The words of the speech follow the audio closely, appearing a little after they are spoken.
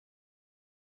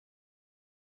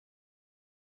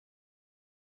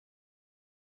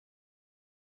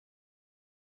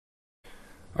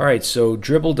All right, so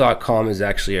dribble.com is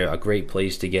actually a great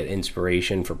place to get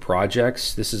inspiration for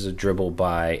projects. This is a dribble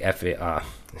by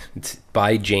it's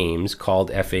by James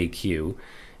called FAQ,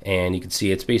 and you can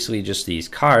see it's basically just these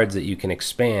cards that you can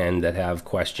expand that have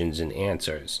questions and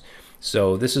answers.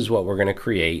 So this is what we're going to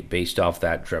create based off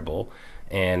that dribble,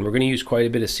 and we're going to use quite a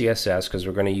bit of CSS because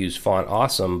we're going to use Font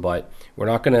Awesome, but we're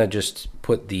not going to just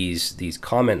put these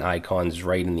comment icons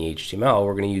right in the HTML.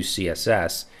 We're going to use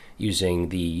CSS using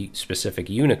the specific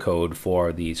Unicode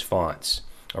for these fonts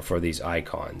or for these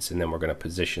icons, and then we're going to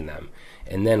position them.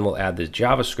 And then we'll add the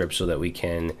JavaScript so that we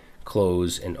can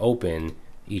close and open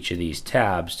each of these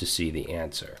tabs to see the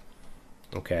answer.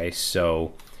 Okay,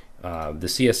 so the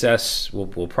CSS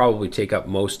will probably take up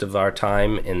most of our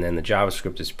time, and then the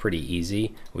JavaScript is pretty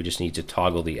easy. We just need to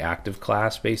toggle the active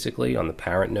class basically on the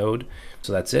parent node.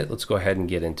 So that's it. Let's go ahead and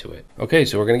get into it. Okay,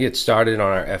 so we're going to get started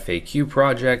on our FAQ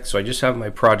project. So I just have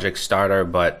my project starter,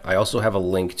 but I also have a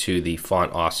link to the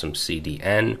Font Awesome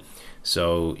CDN.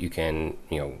 So you can,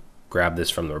 grab this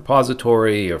from the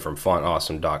repository or from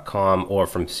fontawesome.com or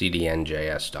from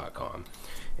cdnjs.com.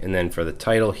 And then for the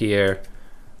title here,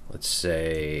 let's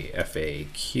say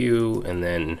FAQ, and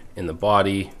then in the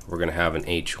body we're going to have an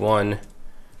H1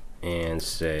 and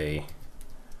say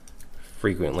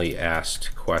frequently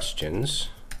asked questions.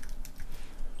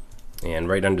 And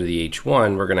right under the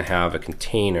H1 we're going to have a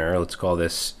container. Let's call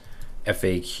this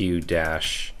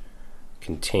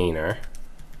FAQ-container.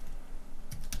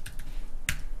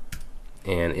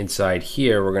 And inside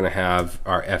here we're going to have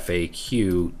our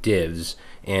FAQ divs,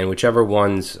 and whichever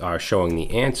ones are showing the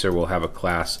answer will have a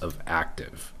class of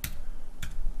active.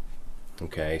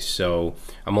 Okay, so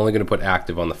I'm only going to put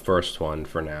active on the first one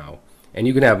for now, and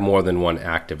you can have more than one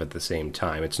active at the same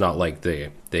time. It's not like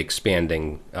the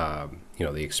expanding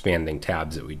the expanding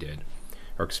tabs that we did,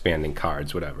 or expanding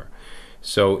cards, whatever.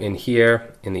 So in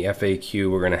here in the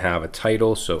FAQ we're going to have a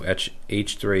title, so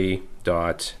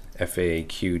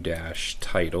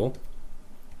h3.faq-title.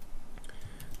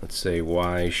 Let's say,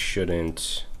 why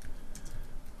shouldn't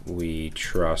we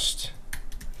trust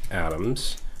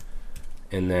atoms?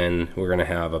 And then we're going to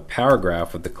have a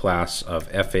paragraph with the class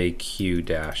of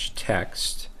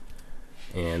FAQ-text,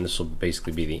 and this will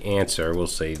basically be the answer. We'll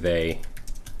say they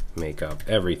make up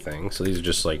everything. So these are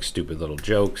just like stupid little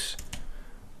jokes.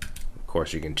 Of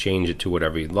course, you can change it to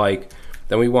whatever you'd like.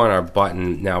 Then we want our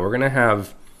button. Now we're going to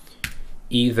have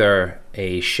either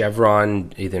a chevron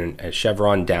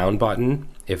down button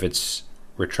if it's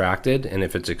retracted, and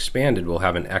if it's expanded we'll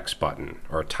have an X button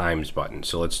or a times button.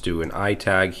 So let's do an I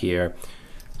tag here.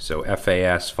 So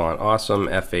FAS Font Awesome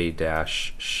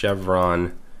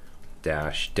FA-chevron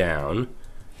 -down,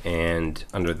 and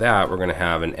under that we're going to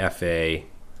have an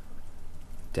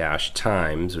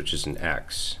FA-times, which is an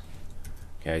X.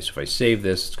 Okay, so if I save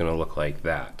this it's going to look like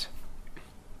that.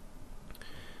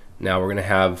 Now we're going to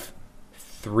have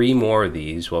 3 more of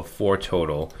these, well 4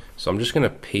 total. So I'm just going to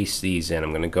paste these in.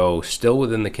 I'm going to go still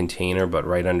within the container but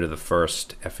right under the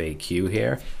first FAQ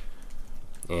here,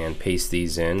 and paste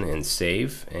these in and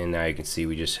save. And now you can see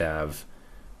we just have,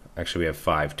 actually we have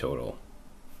 5 total.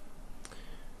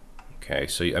 Okay,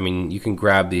 so I mean you can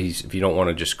grab these if you don't want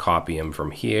to just copy them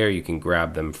from here. You can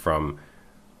grab them from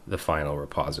the final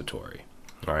repository.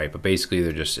 Alright, but basically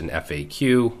they're just an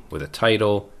FAQ with a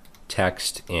title,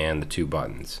 text, and the 2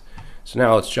 buttons. So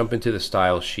now let's jump into the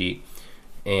style sheet,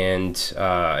 and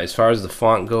as far as the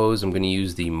font goes I'm going to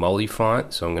use the Mully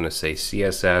font. So I'm going to say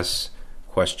CSS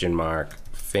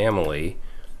 :family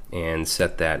and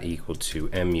set that equal to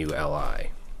MULI,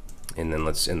 and then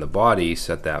let's in the body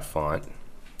set that font.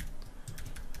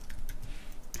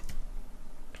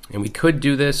 And we could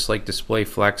do this like display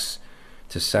flex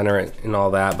to center it and all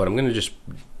that, but I'm going to just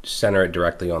center it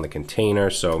directly on the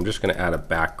container. So I'm just going to add a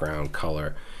background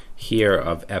color here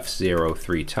of F0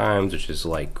 3 times, which is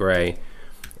light gray.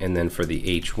 And then for the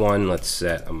H1 let's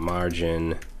set a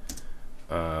margin,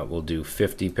 we'll do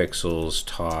 50 pixels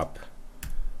top,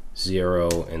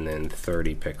 0, and then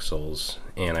 30 pixels,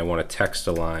 and I want to text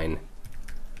align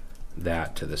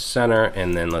that to the center.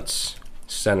 And then let's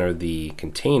center the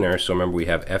container. So remember we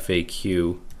have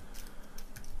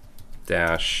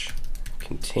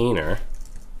FAQ-container,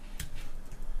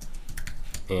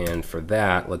 and for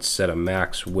that let's set a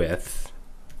max width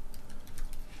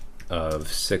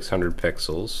of 600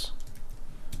 pixels,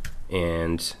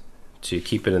 and to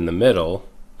keep it in the middle,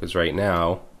 because right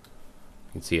now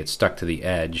you can see it's stuck to the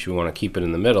edge, we want to keep it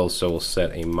in the middle, so we'll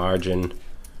set a margin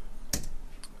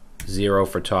 0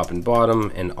 for top and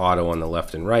bottom, and auto on the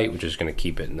left and right, which is going to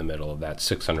keep it in the middle of that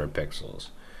 600 pixels.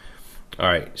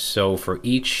 Alright, so for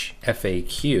each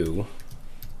FAQ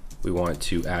we want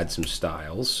to add some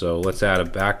styles. So let's add a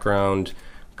background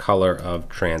color of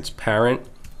transparent.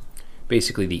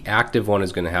 Basically the active one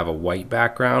is going to have a white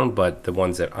background, but the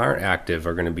ones that aren't active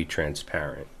are going to be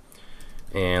transparent.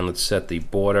 And let's set the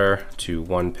border to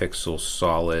 1 pixel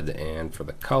solid, and for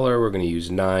the color we're going to use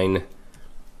 9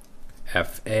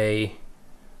 FA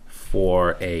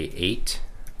 4A8.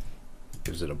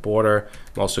 Gives it a border.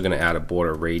 I'm also going to add a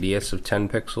border radius of 10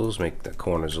 pixels, make the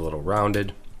corners a little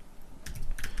rounded.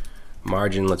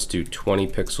 Margin, let's do 20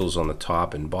 pixels on the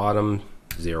top and bottom,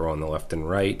 0 on the left and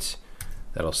right.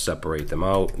 That'll separate them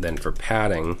out. Then for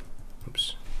padding,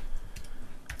 let's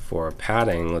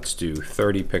do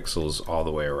 30 pixels all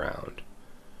the way around.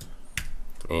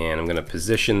 And I'm going to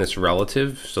position this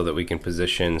relative so that we can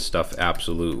position stuff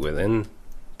absolute within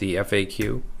the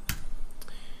FAQ.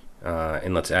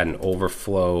 And let's add an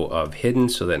overflow of hidden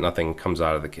so that nothing comes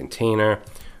out of the container.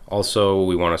 Also,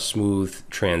 we want a smooth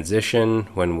transition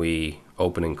when we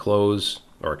open and close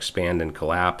or expand and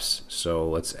collapse. So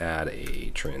let's add a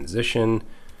transition,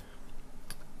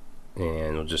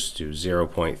 and we'll just do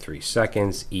 0.3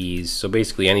 seconds ease. So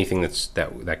basically anything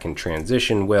that can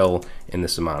transition will in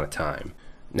this amount of time.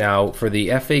 Now for the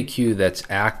FAQ that's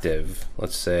active,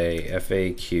 let's say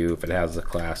FAQ, if it has the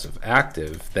class of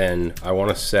active, then I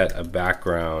want to set a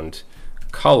background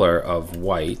color of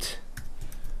white.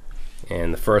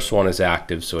 And the first one is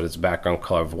active, so it's background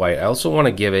color of white. I also want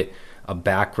to give it a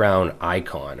background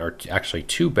icon, or actually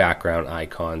 2 background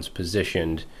icons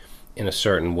positioned in a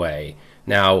certain way.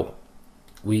 Now,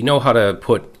 we know how to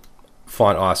put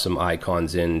Font Awesome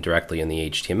icons in directly in the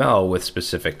HTML with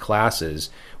specific classes.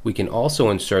 We can also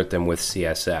insert them with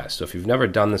CSS. So if you've never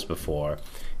done this before,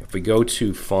 if we go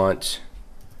to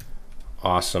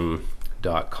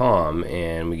fontawesome.com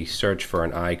and we search for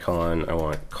an icon, I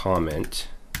want comment.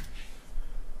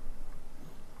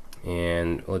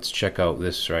 And let's check out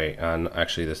this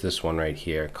actually this one right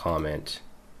here, comment.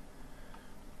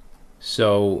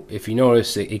 So if you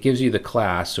notice, it gives you the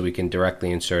class so we can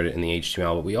directly insert it in the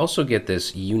HTML, but we also get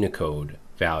this Unicode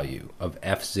value of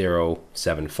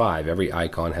F075. Every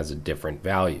icon has a different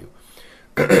value.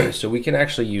 So we can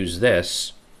actually use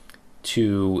this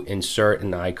to insert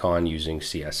an icon using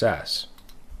CSS.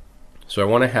 So I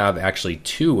want to have actually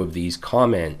 2 of these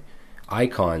comment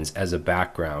icons as a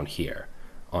background here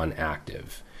on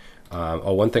active.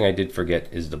 One thing I did forget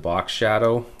is the box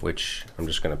shadow, which I'm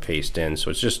just going to paste in. So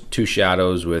it's just 2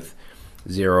 shadows with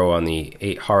 0 on the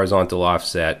 8 horizontal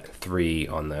offset, 3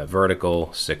 on the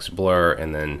vertical, 6 blur,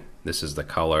 and then this is the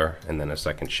color, and then a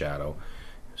second shadow.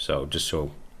 So just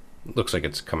so it looks like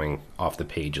it's coming off the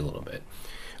page a little bit.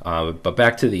 But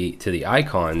back to the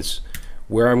icons,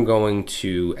 where I'm going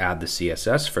to add the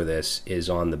CSS for this is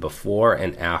on the before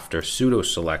and after pseudo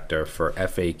selector for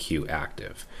FAQ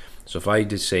active. So if I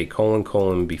just say :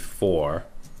 before,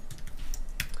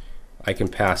 I can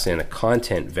pass in a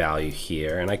content value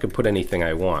here, and I could put anything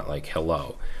I want, like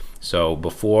hello. So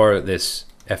before this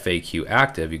FAQ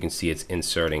active, you can see it's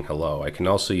inserting hello. I can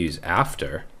also use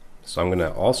after, so I'm going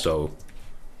to also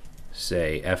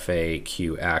say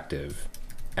FAQ active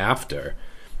after,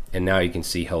 and now you can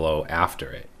see hello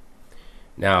after it.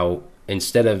 Now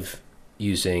instead of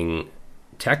using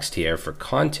text here for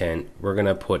content, we're going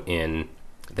to put in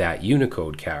that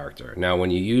Unicode character. Now when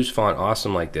you use Font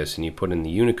Awesome like this and you put in the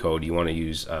Unicode, you want to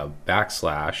use a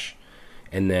backslash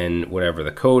and then whatever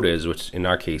the code is, which in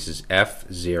our case is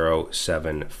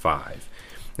F075.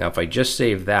 Now if I just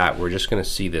save that, we're just going to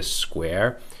see this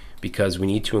square because we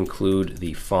need to include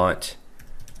the font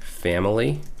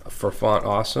family for Font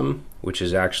Awesome, which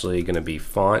is actually going to be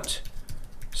font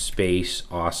space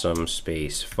awesome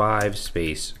space 5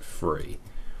 space free.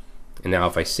 And now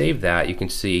if I save that, you can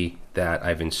see that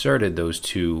I've inserted those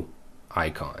 2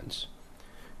 icons.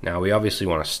 Now we obviously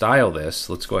want to style this.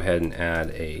 Let's go ahead and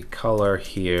add a color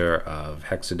here of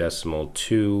hexadecimal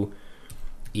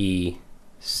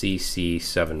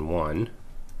 2ECC71.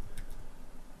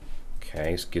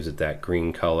 Okay, this gives it that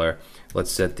green color.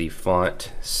 Let's set the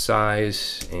font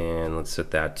size and let's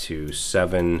set that to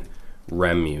 7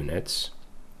 rem units,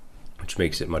 which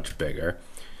makes it much bigger.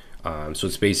 So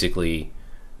it's basically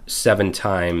 7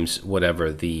 times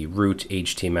whatever the root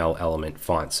HTML element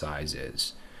font size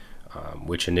is,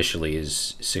 which initially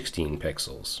is 16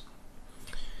 pixels.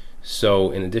 So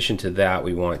in addition to that,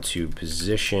 we want to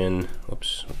position,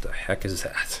 oops, what the heck is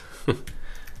that?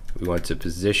 We want to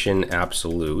position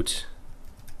absolute.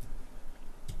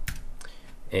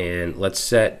 And let's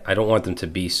set, I don't want them to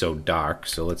be so dark,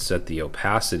 so let's set the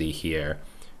opacity here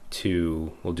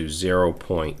to, we'll do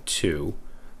 0.2.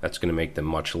 That's going to make them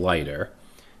much lighter.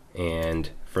 And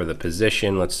for the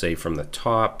position, let's say from the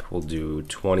top, we'll do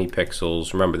 20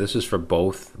 pixels. Remember, this is for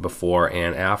both before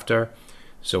and after.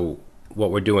 So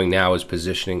what we're doing now is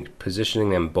positioning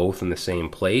them both in the same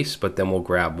place, but then we'll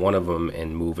grab one of them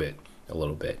and move it a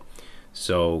little bit.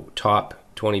 So top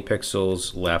 20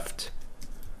 pixels, left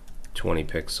 20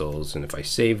 pixels, and if I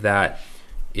save that,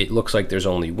 it looks like there's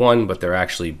only one, but they're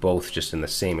actually both just in the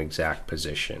same exact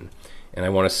position. And I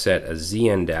want to set a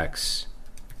z-index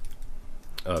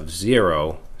of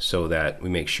 0 so that we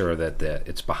make sure that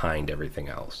it's behind everything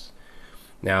else.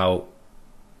 Now,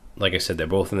 like I said, they're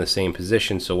both in the same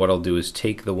position, so what I'll do is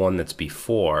take the one that's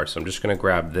before. So I'm just going to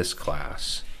grab this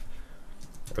class,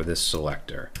 or this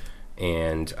selector,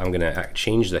 and I'm going to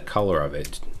change the color of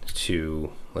it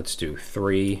to, let's do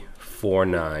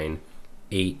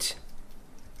 3498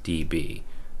 dB.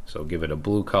 So give it a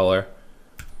blue color,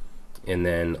 and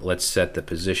then let's set the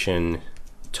position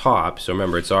top. So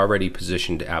remember, it's already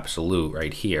positioned to absolute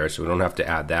right here, so we don't have to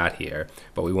add that here,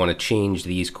 but we want to change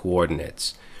these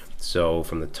coordinates. So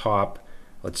from the top,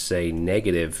 let's say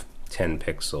negative 10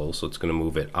 pixels, so it's going to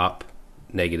move it up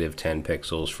negative 10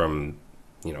 pixels from,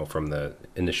 from the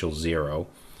initial 0.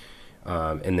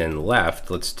 And then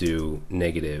left, let's do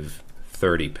negative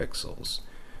 30 pixels.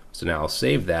 So now I'll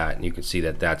save that, and you can see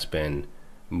that that's been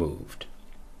moved.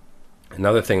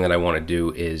 Another thing that I want to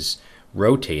do is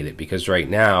rotate it, because right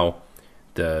now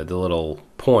the little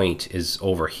point is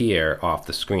over here off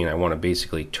the screen. I want to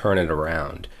basically turn it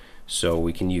around. So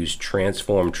we can use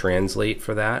transform translate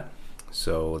for that.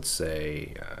 So let's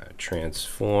say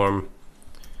transform,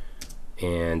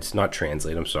 and not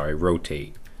translate, I'm sorry,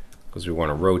 rotate, because we want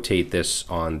to rotate this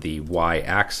on the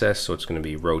y-axis, so it's going to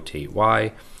be rotate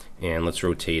y, and let's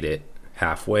rotate it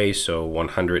halfway, so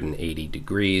 180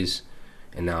 degrees.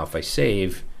 And now if I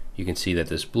save, you can see that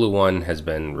this blue one has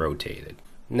been rotated.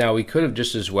 Now we could have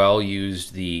just as well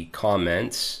used the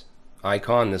comments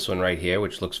icon, this one right here,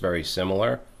 which looks very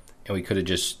similar, and we could have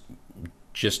just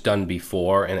done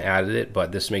before and added it,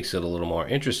 but this makes it a little more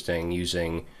interesting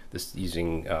using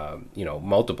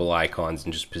multiple icons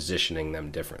and just positioning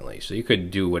them differently. So you could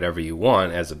do whatever you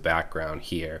want as a background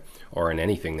here or in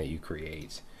anything that you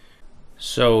create.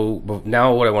 So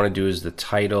now what I want to do is the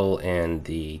title and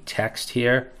the text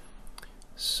here.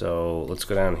 So let's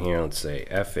go down here, let's say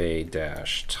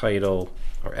FA-title,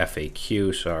 or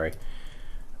FAQ, sorry.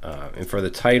 And for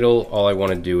the title, all I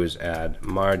want to do is add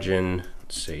margin,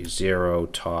 let's say 0,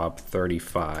 top,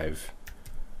 35,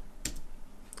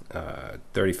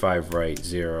 35 right,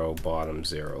 0, bottom,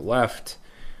 0 left.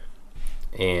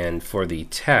 And for the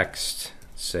text,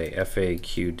 say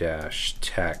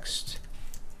FAQ-text.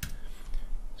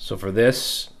 So for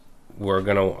this,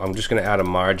 I'm just gonna add a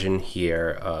margin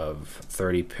here of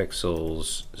 30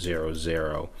 pixels, 0,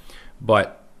 0.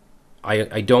 But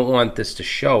I don't want this to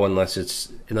show unless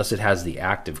it has the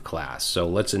active class. So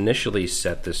let's initially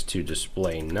set this to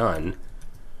display none,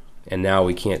 and now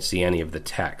we can't see any of the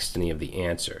text, any of the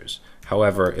answers.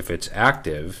 However, if it's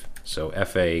active, so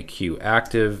FAQ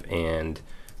active and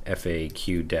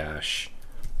FAQ-text,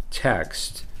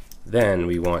 then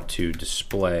we want to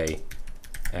display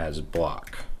as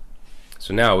block.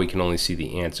 So now we can only see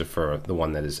the answer for the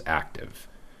one that is active.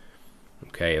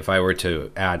 Okay, if I were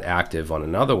to add active on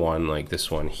another one, like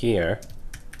this one here,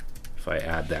 if I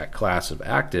add that class of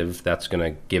active, that's going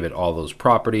to give it all those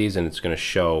properties, and it's going to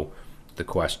show the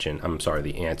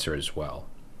the answer as well.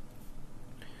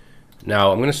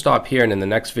 Now I'm going to stop here, and in the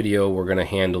next video we're going to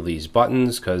handle these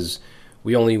buttons, because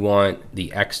we only want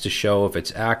the X to show if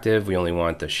it's active, we only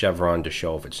want the chevron to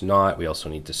show if it's not. We also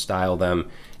need to style them,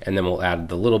 and then we'll add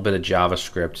the little bit of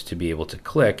JavaScript to be able to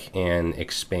click and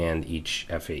expand each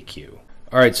FAQ.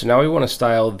 Alright, so now we want to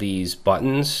style these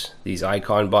buttons, these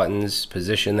icon buttons,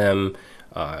 position them.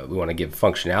 We want to give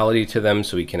functionality to them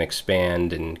so we can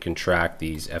expand and contract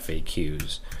these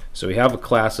FAQs. So we have a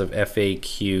class of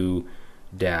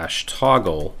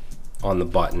FAQ-toggle on the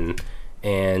button,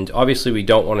 and obviously we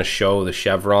don't want to show the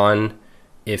chevron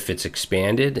if it's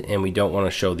expanded, and we don't want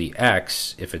to show the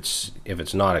X if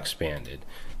it's not expanded.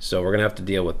 So we're gonna have to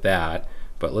deal with that.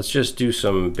 But let's just do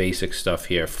some basic stuff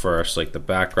here first, like the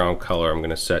background color I'm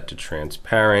going to set to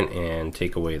transparent and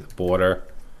take away the border.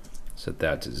 Set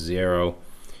that to 0.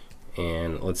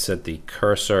 And let's set the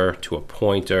cursor to a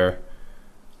pointer.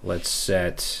 Let's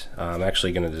set, I'm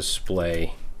actually going to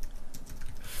display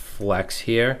flex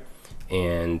here,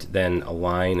 and then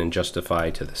align and justify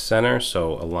to the center.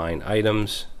 So align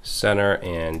items, center,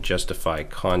 and justify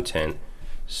content,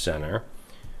 center.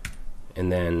 And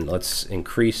then let's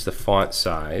increase the font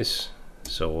size.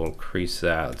 So we'll increase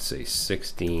that, let's say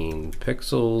 16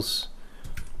 pixels.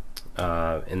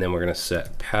 And then we're going to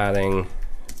set padding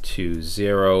to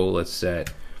 0. Let's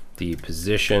set the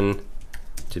position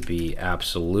to be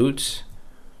absolute.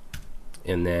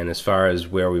 And then as far as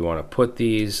where we want to put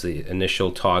these, the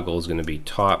initial toggle is going to be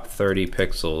top 30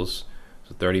 pixels.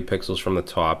 So 30 pixels from the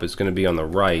top. It's going to be on the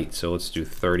right, so let's do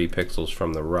 30 pixels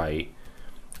from the right.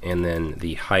 And then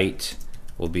the height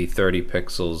will be 30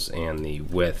 pixels and the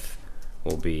width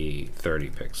will be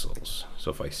 30 pixels. So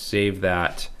if I save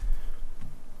that,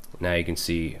 now you can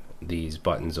see these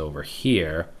buttons over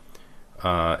here.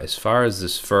 As far as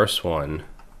this first one,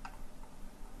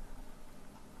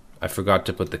 I forgot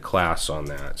to put the class on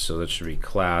that, so that should be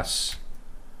class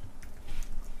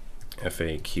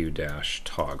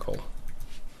FAQ-toggle.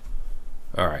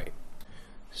 Alright,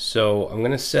 so I'm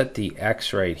going to set the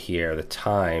X right here, the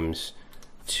times,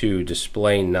 to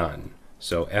display none.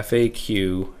 So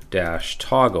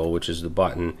FAQ-toggle, which is the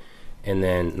button, and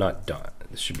then not dot,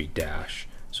 this should be dash.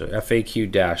 So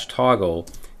FAQ-toggle,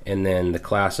 and then the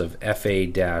class of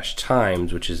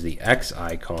FA-times, which is the X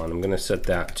icon. I'm going to set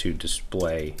that to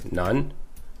display none.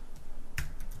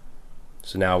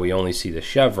 So now we only see the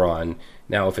chevron.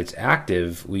 Now if it's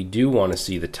active, we do want to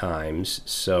see the times.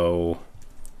 So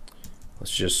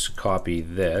let's just copy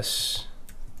this.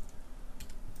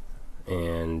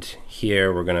 And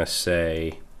here we're going to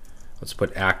say, let's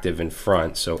put active in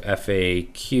front. So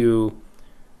FAQ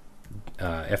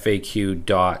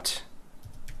dot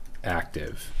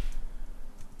active,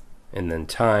 and then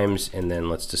times, and then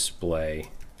let's display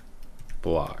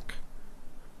block.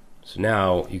 So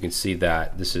now you can see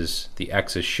that this is the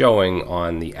X is showing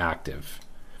on the active.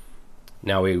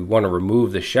 Now we want to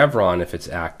remove the chevron if it's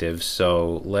active,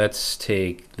 so let's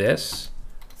take this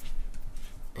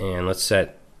and let's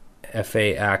set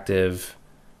FA active,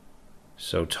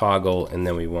 so toggle, and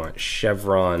then we want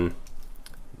chevron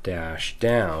dash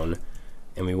down,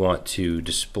 and we want to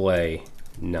display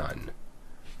none.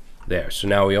 There. So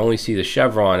now we only see the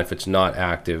chevron if it's not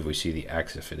active. We see the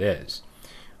X if it is.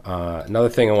 Another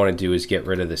thing I want to do is get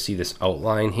rid of this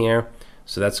outline here.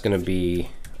 So that's going to be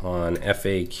on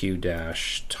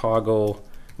FAQ-toggle,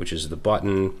 which is the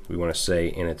button. We want to say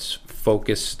in its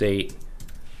focus state,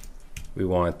 we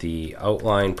want the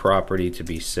outline property to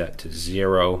be set to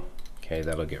 0. Okay,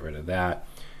 that'll get rid of that.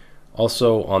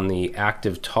 Also on the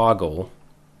active toggle,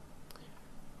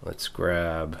 let's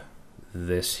grab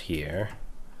this here.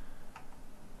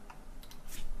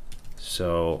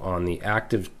 So on the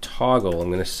active toggle, I'm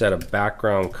going to set a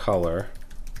background color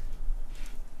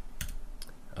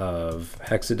of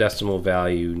hexadecimal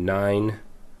value 9FA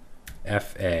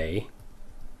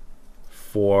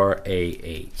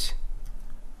 4A8.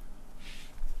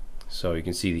 So you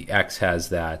can see the X has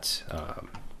that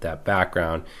that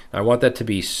background. I want that to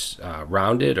be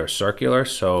rounded or circular,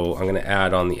 so I'm going to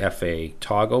add on the FA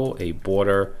toggle a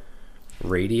border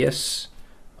radius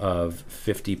of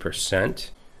 50%.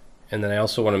 And then I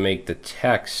also want to make the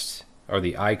text or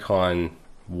the icon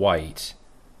white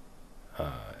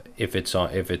if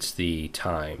it's the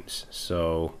times.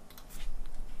 So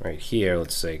right here,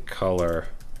 let's say color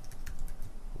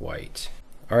white.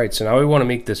 Alright, so now we want to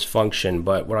make this function,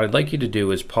 but what I'd like you to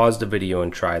do is pause the video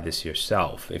and try this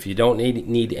yourself. If you don't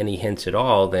need any hints at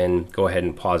all, then go ahead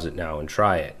and pause it now and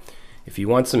try it. If you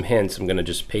want some hints, I'm going to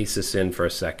just paste this in for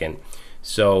a second.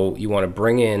 So you want to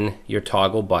bring in your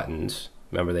toggle buttons.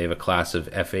 Remember, they have a class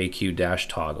of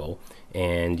FAQ-toggle,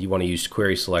 and you want to use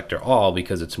query selector all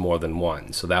because it's more than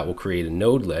one. So that will create a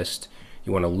node list.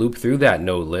 You want to loop through that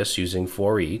node list using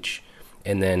for each,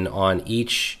 and then on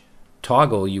each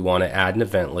toggle you want to add an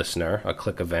event listener, a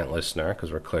click event listener,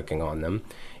 because we're clicking on them,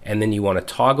 and then you want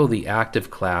to toggle the active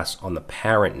class on the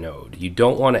parent node. You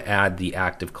don't want to add the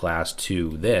active class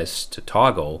to this to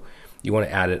toggle. You want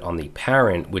to add it on the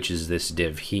parent, which is this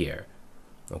div here.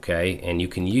 Okay, and you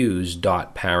can use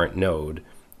 .parent node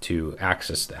to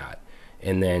access that.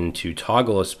 And then to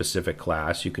toggle a specific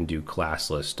class, you can do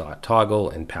classlist.toggle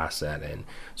and pass that in.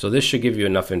 So this should give you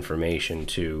enough information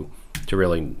to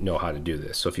really know how to do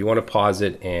this. So if you want to pause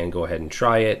it and go ahead and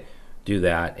try it, do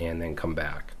that and then come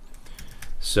back.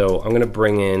 So I'm going to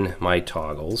bring in my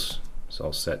toggles. So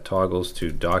I'll set toggles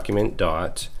to document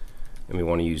dot, and we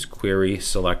want to use query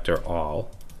selector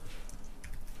all.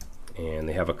 And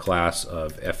they have a class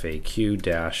of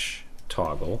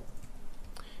FAQ-toggle.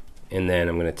 And then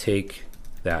I'm going to take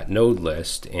that node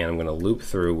list and I'm going to loop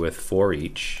through with for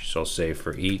each. So I'll say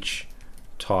for each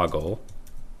toggle,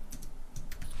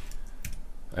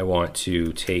 I want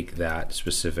to take that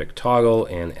specific toggle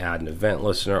and add an event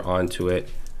listener onto it.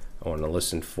 I want to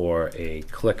listen for a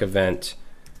click event,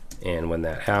 and when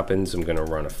that happens, I'm going to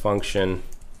run a function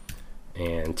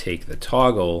and take the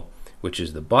toggle, which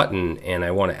is the button, and I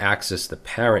want to access the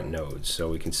parent node. So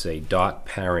we can say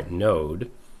 .parent node,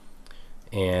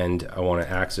 and I want to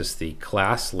access the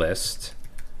class list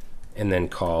and then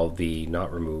call the,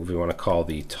 not remove, we want to call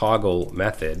the toggle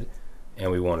method,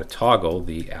 and we want to toggle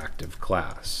the active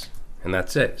class. And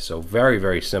that's it. So very,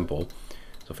 very simple.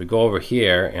 So if we go over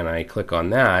here and I click on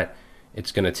that,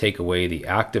 it's going to take away the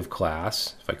active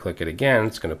class. If I click it again,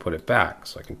 it's going to put it back.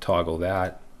 So I can toggle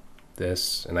that,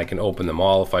 this, and I can open them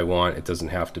all if I want. It doesn't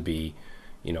have to be,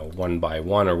 you know, one by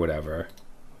one or whatever.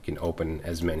 We can open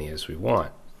as many as we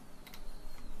want.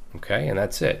 Okay, and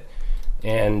that's it.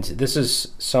 And this is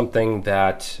something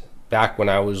that back when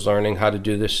I was learning how to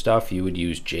do this stuff, you would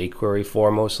use jQuery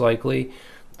for most likely,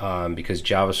 because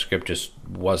JavaScript just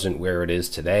wasn't where it is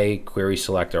today. Query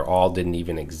selector all didn't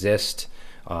even exist.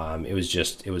 It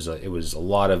was a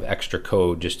lot of extra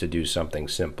code just to do something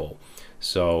simple.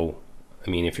 So I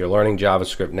mean, if you're learning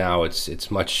JavaScript now,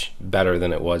 it's much better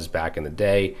than it was back in the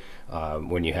day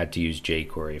when you had to use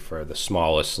jQuery for the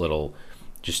smallest little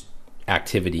just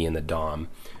activity in the DOM.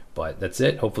 But that's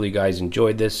it. Hopefully you guys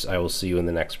enjoyed this. I will see you in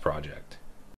the next project.